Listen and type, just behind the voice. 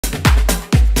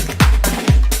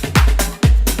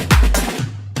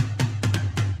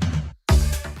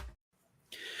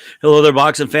Hello there,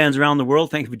 boxing fans around the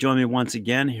world. Thank you for joining me once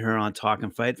again here on Talk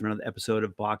and Fight for another episode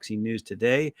of Boxing News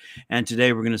Today. And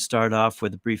today we're going to start off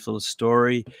with a brief little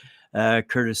story,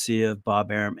 courtesy of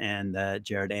Bob Arum and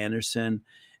Jared Anderson,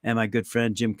 and my good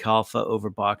friend Jim Kalfa over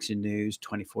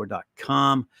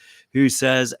BoxingNews24.com, who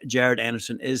says Jared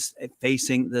Anderson is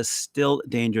facing the still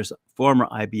dangerous former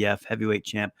IBF heavyweight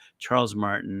champ Charles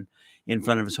Martin in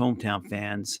front of his hometown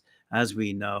fans, as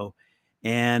we know.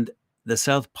 And the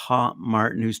Southpaw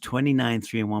Martin, who's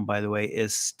 29-3-1, by the way,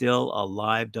 is still a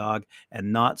live dog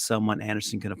and not someone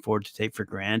Anderson can afford to take for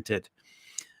granted.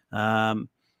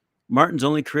 Martin's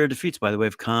only career defeats, by the way,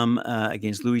 have come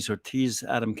against Luis Ortiz,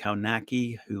 Adam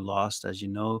Kaunacki, who lost, as you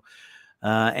know,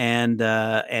 and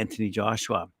Anthony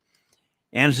Joshua.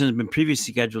 Anderson has been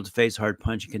previously scheduled to face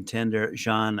hard-punching contender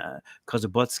Jan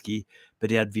Kozabotsky,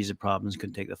 but he had visa problems,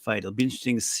 couldn't take the fight. It'll be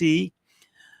interesting to see,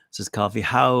 says Coffee,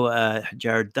 how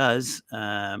Jared does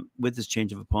with this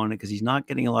change of opponent, because he's not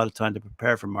getting a lot of time to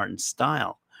prepare for Martin's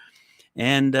style.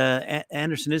 And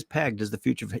Anderson is pegged as the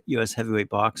future of U.S. heavyweight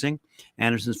boxing.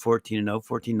 Anderson's 14-0,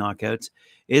 14 knockouts,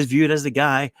 is viewed as the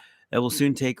guy that will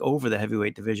soon take over the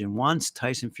heavyweight division once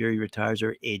Tyson Fury retires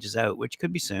or ages out, which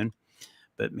could be soon,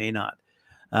 but may not.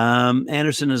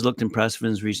 Anderson has looked impressive in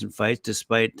his recent fights,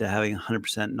 despite having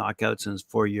 100% knockouts in his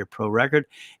 4-year pro record.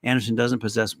 Anderson doesn't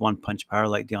possess one-punch power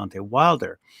like Deontay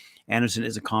Wilder. Anderson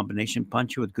is a combination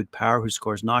puncher with good power who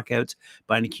scores knockouts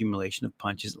by an accumulation of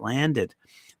punches landed.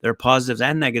 There are positives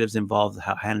and negatives involved with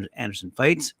how Anderson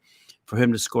fights. For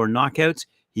him to score knockouts,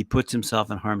 he puts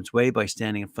himself in harm's way by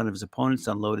standing in front of his opponents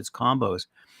to unload his combos.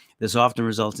 This often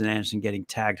results in Anderson getting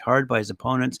tagged hard by his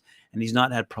opponents, and he's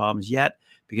not had problems yet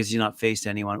because he's not faced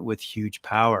anyone with huge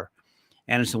power.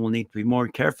 Anderson will need to be more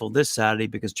careful this Saturday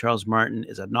because Charles Martin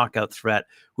is a knockout threat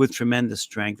with tremendous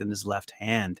strength in his left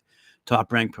hand.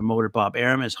 Top-ranked promoter Bob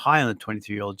Arum is high on the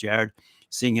 23-year-old Jared,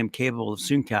 seeing him capable of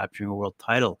soon capturing a world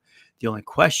title. The only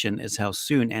question is how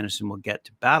soon Anderson will get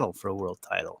to battle for a world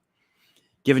title.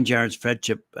 Given Jared's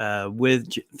friendship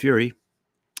with Fury,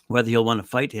 whether he'll want to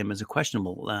fight him is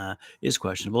questionable.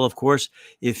 Of course,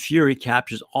 if Fury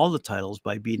captures all the titles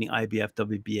by beating IBF,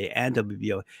 WBA, and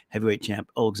WBO heavyweight champ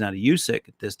Alexander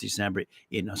Usyk this December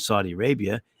in Saudi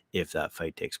Arabia, if that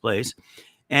fight takes place,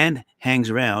 and hangs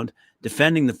around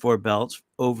defending the 4 belts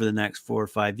over the next 4 or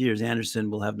 5 years, Anderson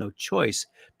will have no choice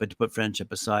but to put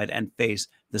friendship aside and face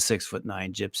the 6'9"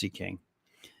 Gypsy King.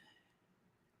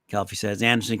 Calfee says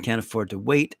Anderson can't afford to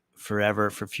wait forever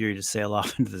for Fury to sail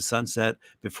off into the sunset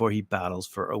before he battles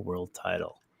for a world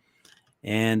title.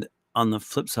 And on the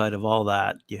flip side of all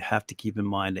that, you have to keep in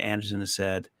mind Anderson has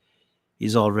said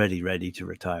he's already ready to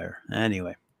retire.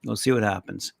 Anyway, we'll see what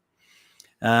happens.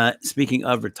 Speaking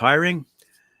of retiring,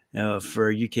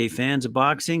 for UK fans of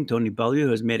boxing, Tony Bellew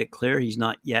has made it clear he's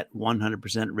not yet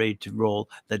 100% ready to roll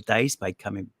the dice by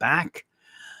coming back.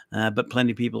 But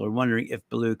plenty of people are wondering if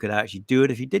Bellew could actually do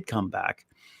it if he did come back.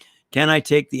 Can I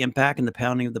take the impact and the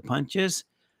pounding of the punches?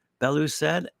 Bellew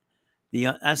said.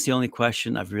 That's the only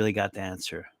question I've really got to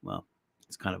answer. Well,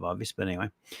 it's kind of obvious, but anyway.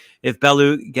 If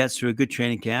Bellew gets through a good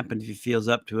training camp and if he feels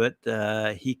up to it,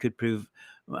 he could prove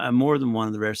more than one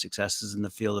of the rare successes in the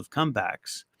field of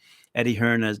comebacks. Eddie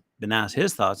Hearn has been asked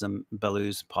his thoughts on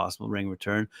Bellew's possible ring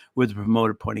return, with the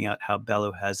promoter pointing out how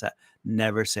Bellew has a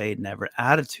never say never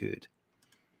attitude.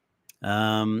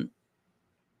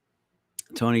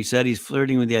 Tony said he's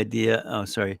flirting with the idea.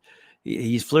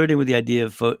 He's flirting with the idea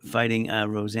of fighting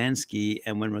Rosansky.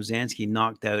 And when Rosansky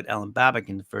knocked out Alan Babick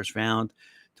in the first round,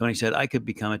 Tony said, I could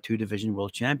become a 2-division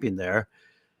world champion there,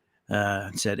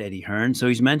 said Eddie Hearn. So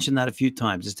he's mentioned that a few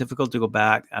times. It's difficult to go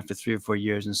back after 3 or 4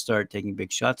 years and start taking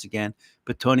big shots again.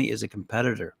 But Tony is a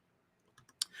competitor.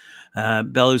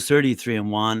 Bellew's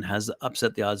 33-1 has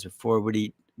upset the odds before.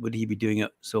 Would he be doing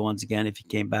it so once again if he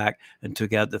came back and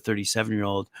took out the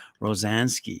 37-year-old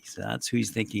Rosansky? So that's who he's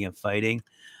thinking of fighting.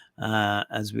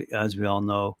 As we all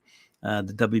know,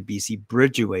 the WBC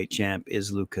Bridgerweight champ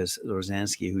is Lucas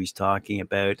Rosansky, who he's talking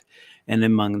about. And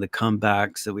among the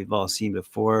comebacks that we've all seen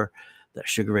before, the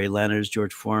Sugar Ray Leonard's,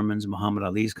 George Foreman's, Muhammad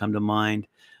Ali's come to mind,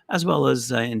 as well as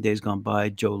in days gone by,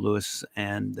 Joe Louis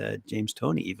and James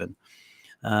Toney even.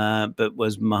 But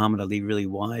was Muhammad Ali really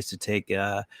wise to take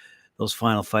those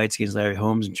final fights against Larry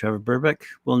Holmes and Trevor Berbick?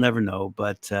 We'll never know,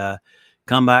 but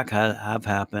comeback have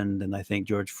happened, and I think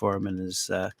George Foreman is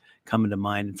coming to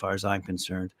mind as far as I'm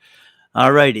concerned.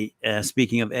 All righty.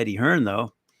 Speaking of Eddie Hearn,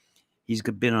 though, he's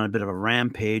been on a bit of a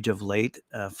rampage of late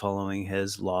following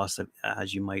his loss,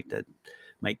 as you might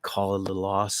call it, the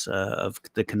loss of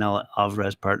the Canelo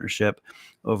Alvarez partnership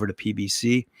over to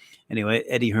PBC. Anyway,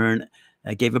 Eddie Hearn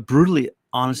gave a brutally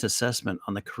honest assessment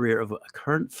on the career of a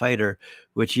current fighter,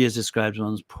 which he has described as one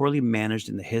of the most poorly managed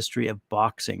in the history of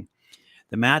boxing.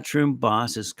 The Matchroom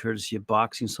Boss is courtesy of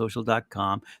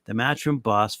BoxingSocial.com. The Matchroom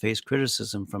Boss faced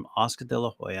criticism from Oscar De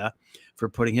La Hoya for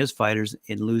putting his fighters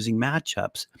in losing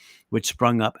matchups, which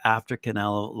sprung up after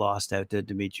Canelo lost out to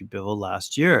Dimitri Bivol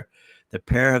last year. The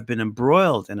pair have been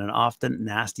embroiled in an often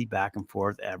nasty back and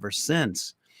forth ever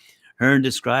since. Hearn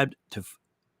decided to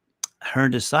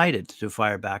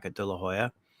fire back at De La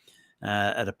Hoya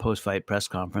at a post-fight press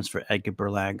conference for Edgar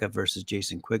Berlanga versus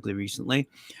Jason Quigley recently,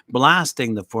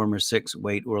 blasting the former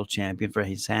six-weight world champion for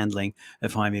his handling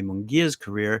of Jaime Munguia's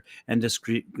career and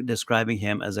describing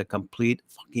him as a complete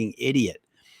fucking idiot.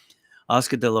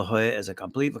 Oscar De La Hoya is a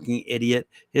complete fucking idiot.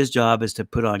 His job is to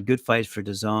put on good fights for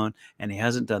DAZN, and he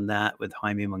hasn't done that with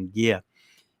Jaime Munguia.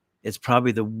 It's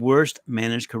probably the worst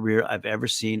managed career I've ever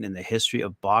seen in the history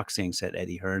of boxing, said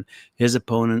Eddie Hearn. His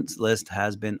opponents list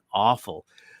has been awful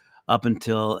up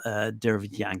until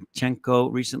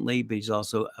Derevyanchenko recently, but he's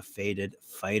also a faded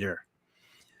fighter.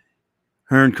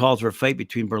 Hearn called for a fight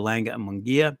between Berlanga and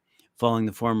Munguia following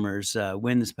the former's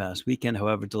win this past weekend.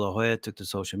 However, De La Hoya took to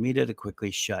social media to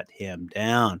quickly shut him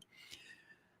down.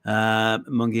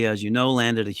 Munguia, as you know,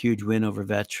 landed a huge win over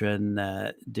veteran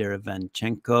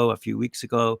Derevyanchenko a few weeks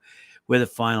ago with a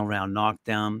final round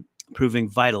knockdown, proving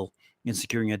vital in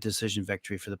securing a decision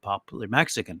victory for the popular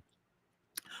Mexican.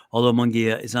 Although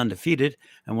Munguia is undefeated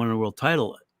and won a world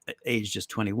title at age just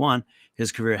 21,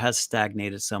 his career has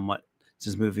stagnated somewhat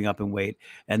since moving up in weight,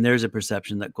 and there's a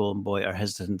perception that Golden Boy are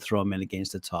hesitant to throw him in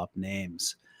against the top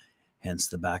names, hence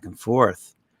the back and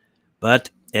forth. But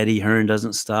Eddie Hearn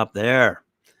doesn't stop there.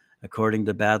 According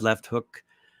to Bad Left Hook,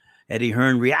 Eddie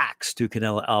Hearn reacts to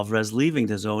Canelo Alvarez leaving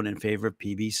the zone in favor of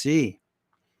PBC.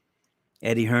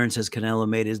 Eddie Hearn says Canelo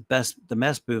made the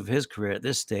best move of his career at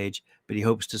this stage, but he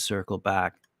hopes to circle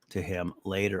back to him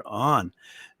later on.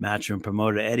 Matchroom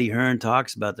promoter Eddie Hearn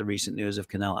talks about the recent news of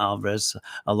Canelo Alvarez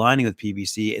aligning with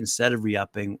PBC instead of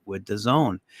re-upping with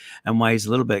DAZN, and why he's a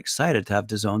little bit excited to have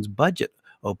DAZN's budget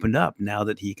opened up now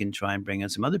that he can try and bring in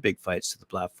some other big fights to the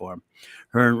platform.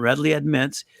 Hearn readily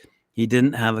admits he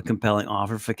didn't have a compelling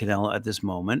offer for Canelo at this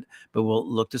moment, but will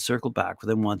look to circle back with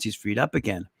him once he's freed up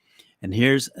again. And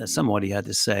here's some of what he had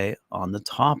to say on the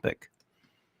topic.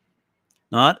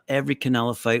 Not every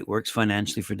Canelo fight works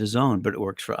financially for DAZN, but it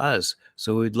works for us.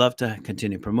 So we'd love to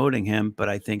continue promoting him, but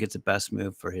I think it's the best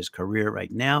move for his career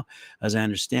right now. As I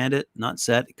understand it, not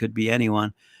set, it could be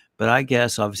anyone. But I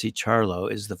guess, obviously,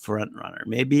 Charlo is the front runner.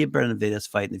 Maybe a Benavidez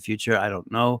fight in the future. I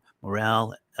don't know.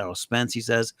 Morrell, Errol Spence, he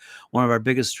says. One of our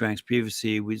biggest strengths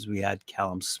previously was we had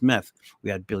Callum Smith. We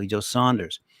had Billy Joe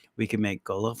Saunders. We could make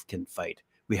Golovkin fight.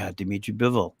 We had Dimitri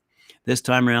Bivol. This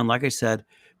time around, like I said,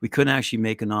 we couldn't actually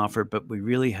make an offer, but we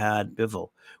really had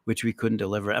Bivol, which we couldn't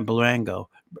deliver, and Berlanga,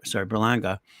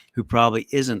 who probably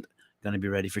isn't going to be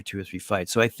ready for 2 or 3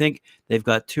 fights. So I think they've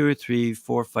got 2 or 3,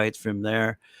 4 fights from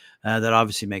there. That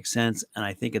obviously makes sense, and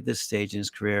I think at this stage in his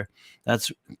career, that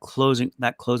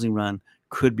closing run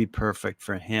could be perfect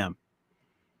for him.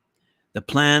 The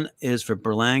plan is for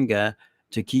Berlanga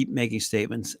to keep making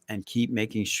statements and keep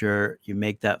making sure you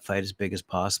make that fight as big as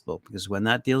possible, because when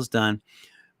that deal's done,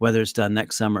 whether it's done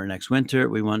next summer or next winter,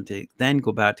 we want to then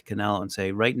go back to Canelo and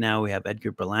say, right now we have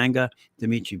Edgar Berlanga,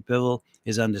 Dimitri Bivol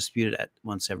is undisputed at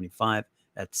 175,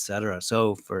 etc.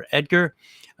 So for Edgar,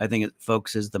 I think it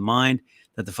focuses the mind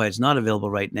that the fight is not available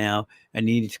right now and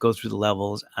you need to go through the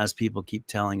levels as people keep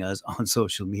telling us on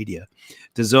social media.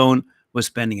 DAZN was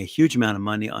spending a huge amount of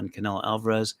money on Canelo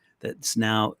Alvarez that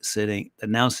now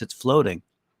sits floating.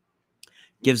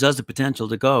 Gives us the potential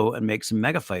to go and make some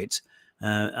mega fights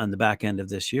on the back end of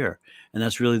this year. And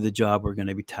that's really the job we're going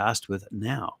to be tasked with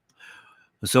now.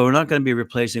 So we're not going to be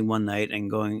replacing one night and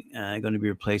going to be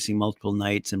replacing multiple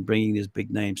nights and bringing these big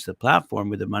names to the platform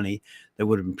with the money that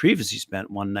would have been previously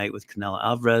spent one night with Canelo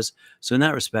Alvarez. So in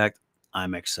that respect,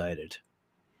 I'm excited.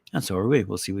 And so are we.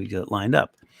 We'll see what we get lined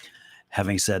up.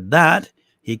 Having said that,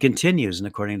 he continues, and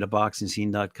according to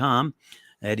BoxingScene.com,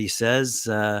 Eddie says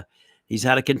he's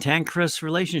had a cantankerous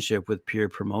relationship with peer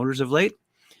promoters of late.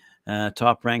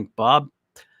 Top-ranked boss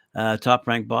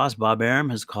Bob Arum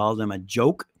has called him a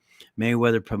joke.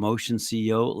 Mayweather Promotion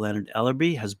CEO Leonard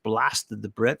Ellerby has blasted the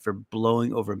Brit for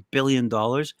blowing over $1 billion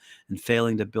and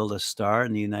failing to build a star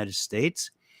in the United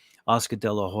States. Oscar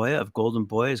De La Hoya of Golden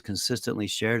Boy has consistently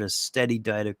shared a steady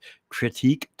diet of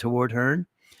critique toward Hearn.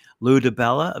 Lou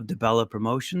DiBella of DiBella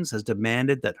Promotions has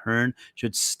demanded that Hearn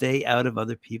should stay out of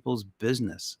other people's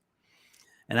business.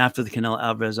 And after the Canelo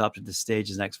Alvarez opted to stage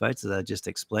his next fights, as I just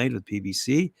explained with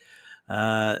PBC,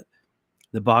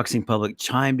 The boxing public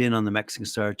chimed in on the Mexican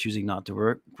star choosing not to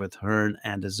work with Hearn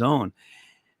and DAZN.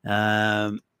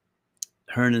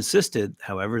 Hearn insisted,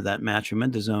 however, that Matchroom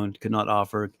and DAZN could not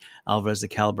offer Alvarez the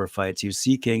caliber fights he was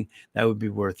seeking that would be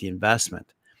worth the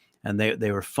investment. And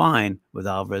they were fine with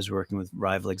Alvarez working with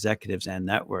rival executives and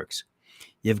networks.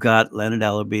 You've got Leonard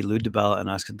Ellerby, Lou DiBella, and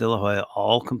Oscar De La Hoya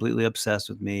all completely obsessed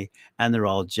with me, and they're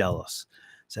all jealous,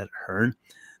 said Hearn.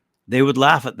 They would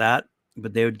laugh at that,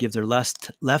 but they would give their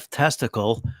left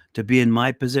testicle to be in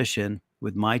my position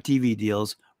with my TV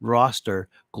deals, roster,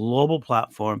 global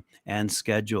platform, and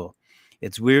schedule.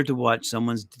 It's weird to watch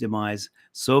someone's demise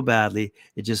so badly.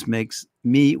 It just makes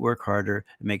me work harder.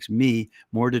 It makes me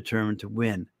more determined to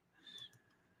win.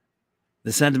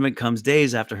 The sentiment comes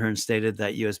days after Hearn stated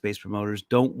that US-based promoters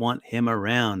don't want him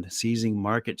around, seizing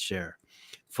market share.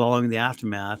 Following the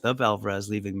aftermath of Alvarez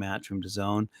leaving Matchroom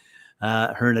DAZN,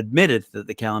 Hearn admitted that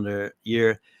the calendar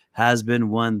year has been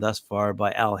won thus far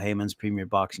by Al Heyman's Premier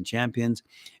Boxing Champions,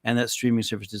 and that streaming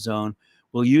service DAZN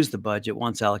will use the budget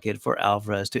once allocated for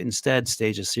Alvarez to instead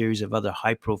stage a series of other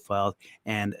high-profile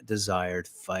and desired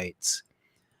fights.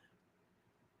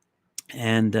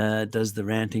 And does the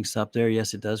ranting stop there?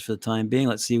 Yes, it does for the time being.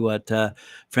 Let's see what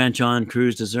Franchon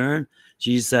Cruz DAZN.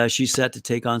 She's set to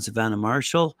take on Savannah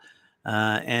Marshall,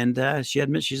 and she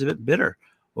admits she's a bit bitter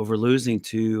over losing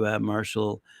to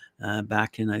Marshall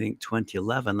back in, I think,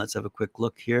 2011. Let's have a quick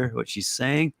look here, what she's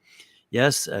saying.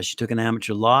 Yes, she took an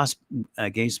amateur loss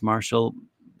against Marshall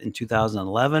in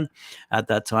 2011. At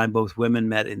that time, both women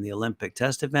met in the Olympic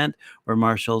test event, where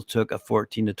Marshall took a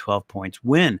 14 to 12 points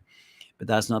win. But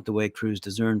that's not the way Cruz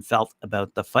DAZN felt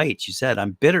about the fight. She said,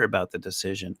 I'm bitter about the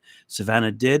decision.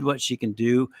 Savannah did what she can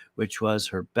do, which was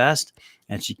her best,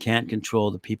 and she can't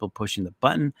control the people pushing the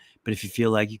button. But if you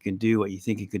feel like you can do what you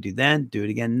think you could do then, do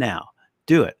it again now.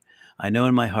 Do it. I know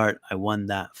in my heart I won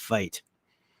that fight.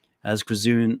 As Cruz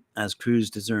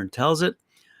DAZN tells it,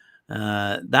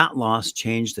 that loss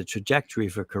changed the trajectory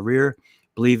of her career,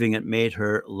 believing it made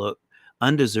her look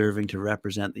undeserving to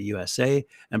represent the USA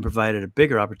and provided a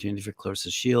bigger opportunity for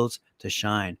Claressa Shields to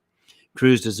shine.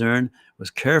 Cruz DAZN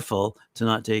was careful to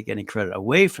not take any credit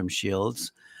away from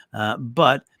Shields,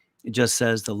 but it just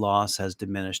says the loss has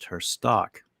diminished her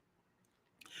stock.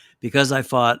 Because I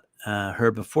fought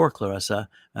her before Claressa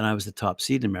and I was the top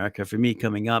seed in America, for me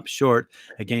coming up short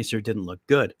against her didn't look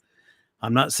good.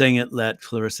 I'm not saying it let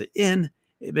Claressa in,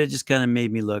 but it just kind of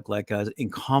made me look like I was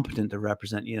incompetent to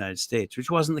represent the United States,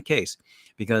 which wasn't the case,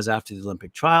 because after the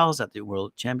Olympic trials at the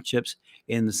World Championships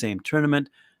in the same tournament,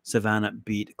 Savannah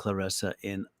beat Claressa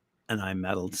in, and I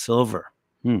medaled silver.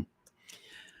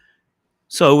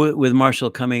 So with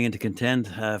Marshall coming in to contend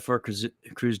for Cruz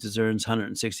DAZN's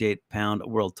 168-pound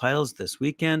world titles this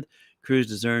weekend, Cruz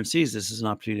DAZN sees this as an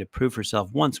opportunity to prove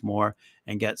herself once more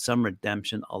and get some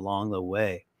redemption along the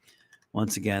way.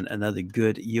 Once again, another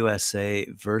good USA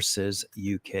versus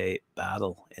UK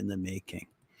battle in the making.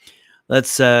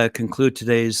 Let's conclude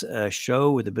today's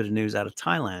show with a bit of news out of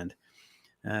Thailand.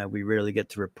 We rarely get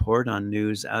to report on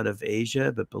news out of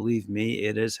Asia, but believe me,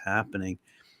 it is happening.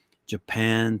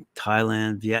 Japan,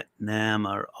 Thailand, Vietnam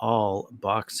are all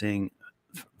boxing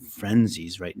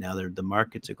frenzies right now. The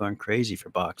markets are going crazy for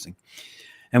boxing.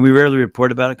 And we rarely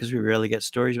report about it because we rarely get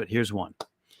stories, but here's one.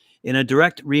 In a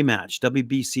direct rematch,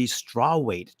 WBC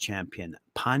strawweight champion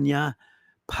Panya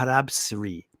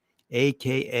Parabsiri,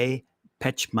 a.k.a.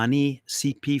 Pechmani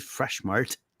CP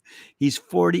Freshmart, he's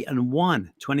 40-1,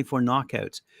 24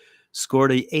 knockouts,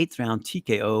 scored a 8th-round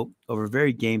TKO over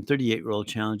very game 38-year-old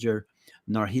challenger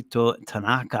Naruhito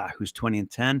Tanaka, who's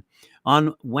 20-10,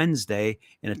 on Wednesday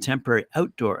in a temporary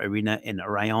outdoor arena in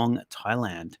Rayong,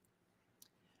 Thailand.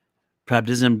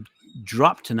 Prabdism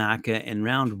dropped Tanaka in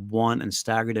round 1 and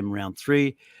staggered him in round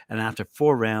 3. And after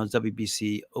 4 rounds,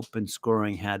 WBC open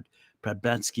scoring had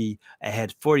Prabdetsky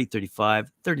ahead 40-35,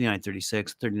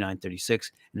 39-36,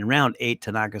 39-36. And in round 8,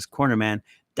 Tanaka's cornerman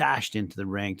dashed into the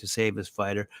ring to save his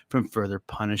fighter from further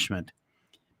punishment.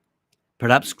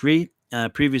 Prabdetsky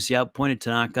previously outpointed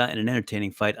Tanaka in an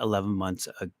entertaining fight 11 months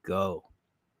ago.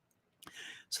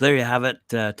 So there you have it,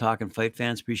 Talking Fight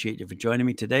fans. Appreciate you for joining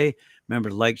me today. Remember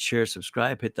to like, share,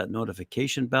 subscribe, hit that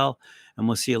notification bell, and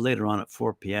we'll see you later on at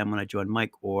 4 p.m. when I join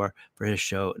Mike Orr for his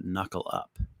show, Knuckle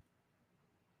Up.